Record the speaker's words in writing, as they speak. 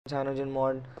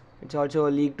Cyanogenmod. It's also a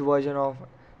leaked version of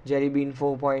Jellybean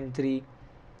 4.3.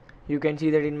 You can see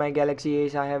that in my Galaxy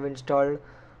Ace I have installed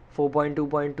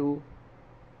 4.2.2,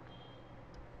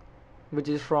 which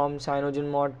is from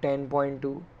Cyanogenmod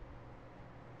 10.2.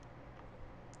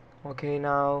 Okay,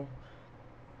 now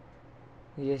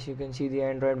yes, you can see the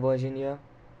Android version here.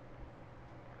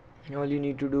 All you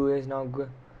need to do is now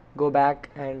go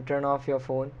back and turn off your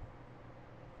phone.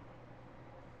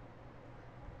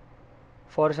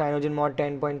 For Cyanogenmod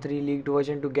 10.3 leaked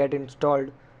version to get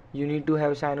installed, you need to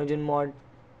have Cyanogenmod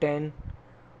 10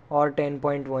 or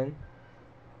 10.1.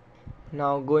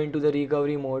 Now go into the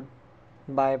recovery mode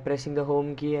by pressing the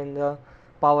home key and the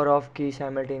power off key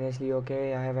simultaneously.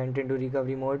 Okay, I have entered into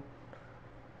recovery mode.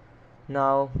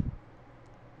 Now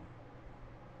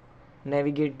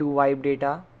navigate to wipe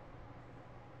data,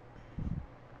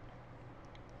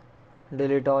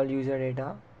 delete all user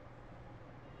data.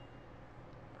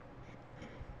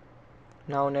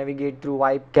 Now navigate through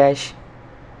wipe cache,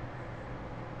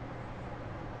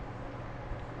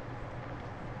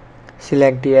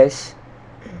 select yes.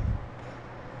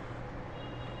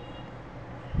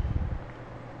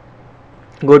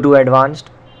 Go to advanced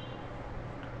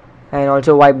and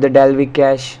also wipe the Dalvik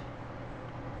cache.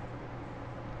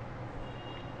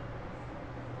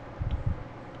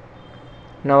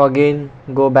 Now again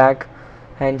go back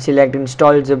and select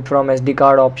install zip from SD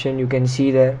card option. You can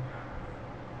see there.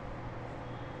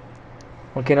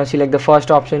 Okay, now select the first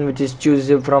option, which is choose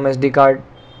zip from SD card.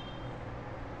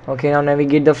 Okay, now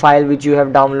navigate the file which you have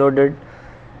downloaded,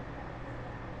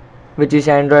 which is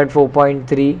Android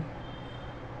 4.3.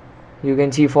 You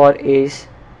can see for Ace.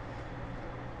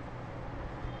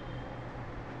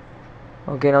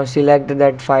 Okay, now select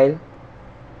that file.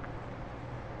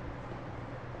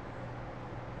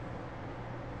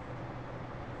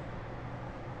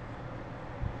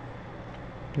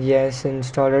 Yes,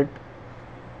 install it.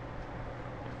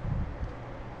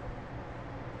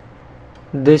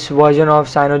 This version of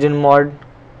Cyanogenmod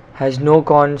has no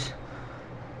cons.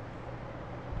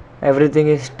 Everything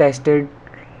is tested.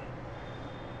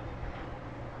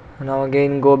 Now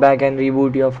again go back and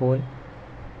reboot your phone.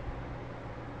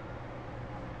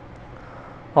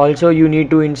 Also you need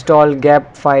to install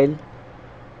gap file,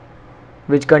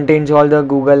 which contains all the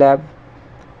Google app,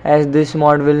 as this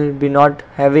mod will be not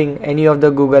having any of the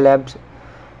Google apps.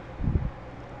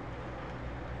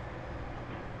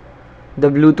 The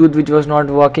Bluetooth which was not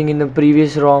working in the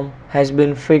previous ROM has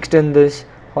been fixed in this.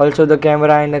 Also the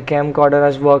camera and the camcorder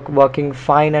is working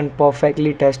fine and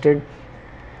perfectly tested.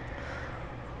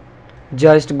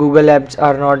 Just Google apps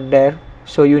are not there,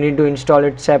 so you need to install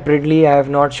it separately. I have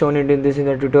not shown it in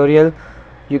the tutorial.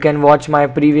 You can watch my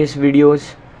previous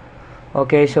videos.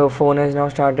 Okay, so phone has now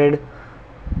started.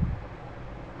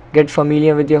 Get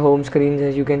familiar with your home screens.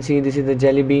 As you can see, this is the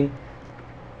Jellybean.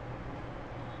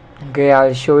 Okay,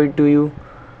 I'll show it to you.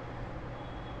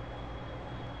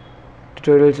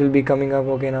 Tutorials will be coming up.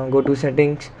 Okay, now go to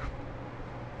settings,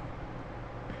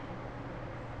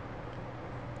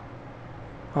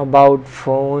 about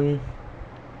phone.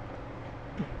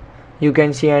 You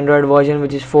can see Android version,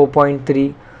 which is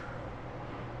 4.3.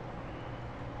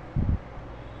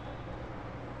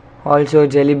 Also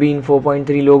Jellybean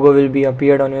 4.3 logo will be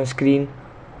appeared on your screen.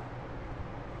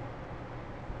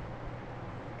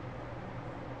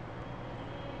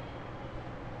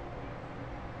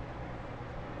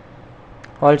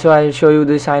 Also I'll show you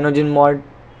the Cyanogenmod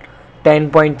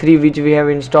 10.3 which we have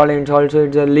installed, and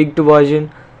it's a leaked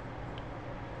version.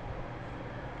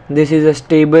 This is a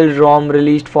stable ROM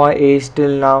released for Ace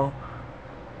till now.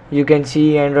 You can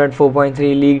see Android 4.3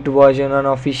 leaked version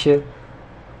unofficial.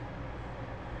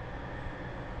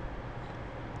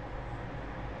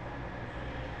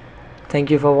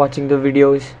 Thank you for watching the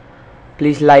videos.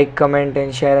 Please like, comment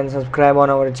and share and subscribe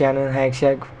on our channel Hack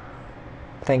Shack.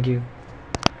 Thank you.